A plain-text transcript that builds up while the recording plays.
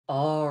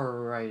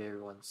Alright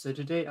everyone, so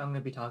today I'm going to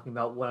be talking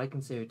about what I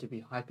consider to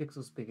be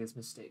Hypixel's biggest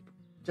mistake.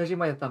 Judging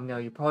by the thumbnail,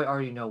 you probably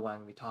already know what I'm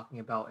going to be talking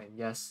about, and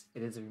yes,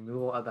 it is the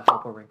removal of the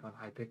helper rank on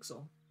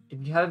Hypixel.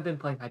 If you haven't been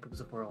playing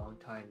Hypixel for a long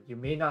time, you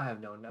may not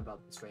have known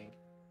about this rank,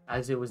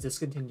 as it was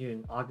discontinued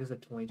in August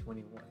of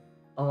 2021.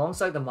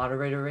 Alongside the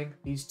moderator rank,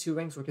 these two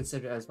ranks were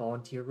considered as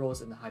volunteer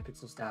roles in the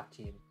Hypixel staff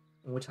team,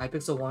 in which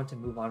Hypixel wanted to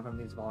move on from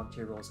these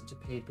volunteer roles into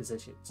paid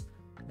positions,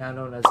 now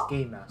known as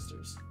Game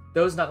Masters.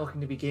 Those not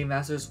looking to be Game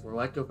Masters were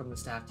let go from the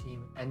staff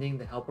team, ending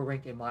the helper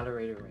rank and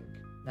moderator rank.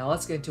 Now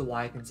let's get into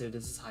why I consider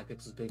this as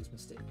Hypixel's biggest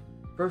mistake.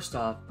 First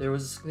off, there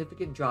was a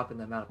significant drop in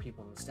the amount of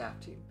people on the staff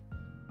team.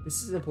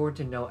 This is important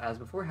to note, as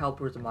before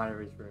helpers and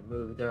moderators were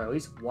removed, there are at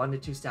least 1 to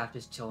 2 staff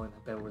just chilling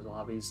in Bedwars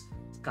lobbies,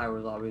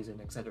 Skywars lobbies, and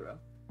etc.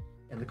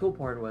 And the cool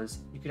part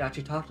was, you could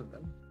actually talk to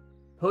them.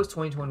 Post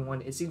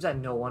 2021, it seems that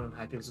no one on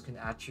Hypixel can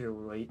actually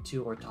relate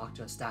to or talk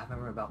to a staff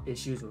member about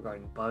issues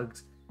regarding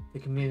bugs, the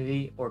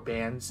community, or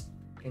bans,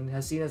 and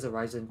has seen as a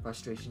rise in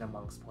frustration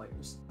amongst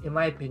players. In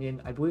my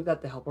opinion, I believe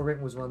that the helper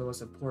rank was one of the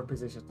most important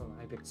positions on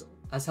Hypixel,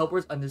 as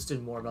helpers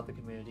understood more about the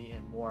community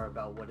and more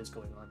about what is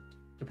going on,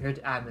 compared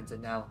to admins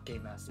and now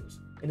Game Masters.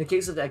 In the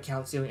case of the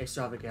account ceiling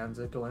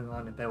extravaganza going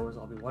on in Bedwars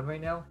Lobby 1 right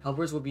now,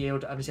 helpers will be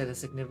able to understand the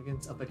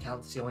significance of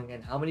account ceiling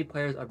and how many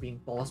players are being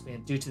false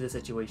banned due to the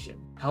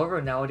situation.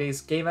 However, nowadays,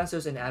 Game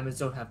Masters and admins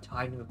don't have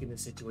time to look into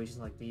situations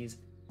like these,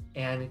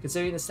 and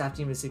considering the staff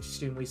team is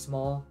extremely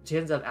small, the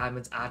chances of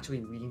admins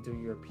actually reading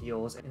through your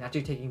appeals and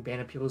actually taking ban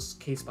appeals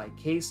case by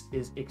case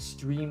is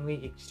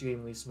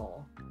extremely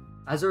small.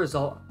 As a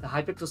result, the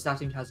Hypixel staff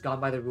team has gone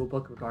by the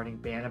rulebook regarding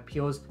ban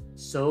appeals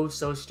so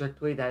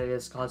strictly that it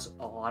has caused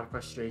a lot of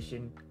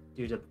frustration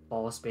due to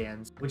false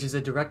bans, which is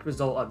a direct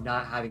result of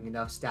not having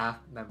enough staff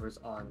members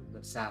on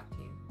the staff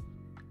team.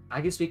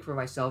 I can speak for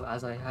myself,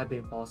 as I have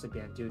been falsely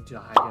banned due to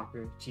a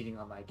hijacker cheating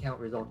on my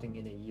account, resulting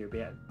in a year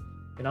ban.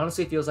 It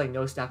honestly feels like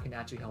no staff can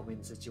actually help me in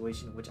the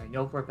situation, which I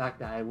know for a fact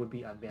that I would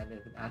be unbanned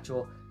if an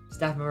actual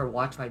staff member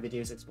watched my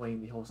videos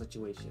explaining the whole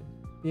situation.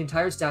 The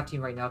entire staff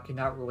team right now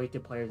cannot relate to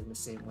players in the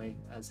same way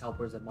as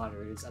helpers and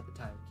moderators at the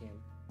time can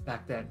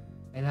back then,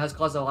 and it has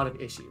caused a lot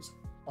of issues.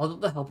 Although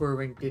the helper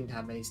rank didn't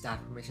have many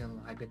staff permission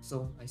on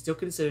Hypixel, I still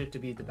consider it to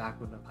be the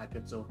backbone of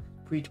Hypixel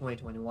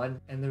pre-2021,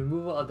 and the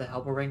removal of the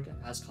helper rank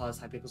has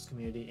caused Hypixel's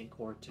community and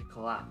core to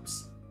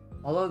collapse.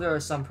 Although there are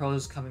some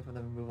pros coming from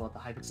the removal of the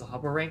Hypixel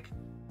helper rank,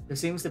 there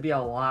seems to be a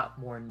lot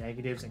more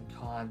negatives and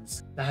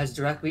cons that has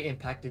directly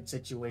impacted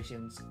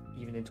situations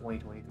even in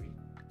 2023.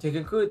 To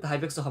conclude, the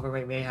Hypixel helper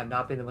rank may have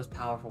not been the most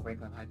powerful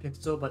rank on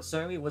Hypixel, but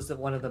certainly was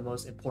one of the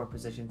most important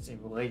positions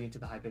in relating to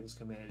the Hypixel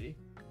community.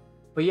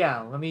 But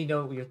yeah, let me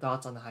know your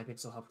thoughts on the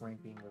Hypixel helper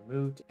rank being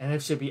removed, and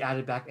if it should be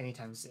added back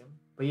anytime soon.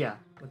 But yeah,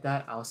 with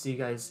that, I'll see you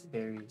guys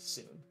very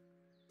soon.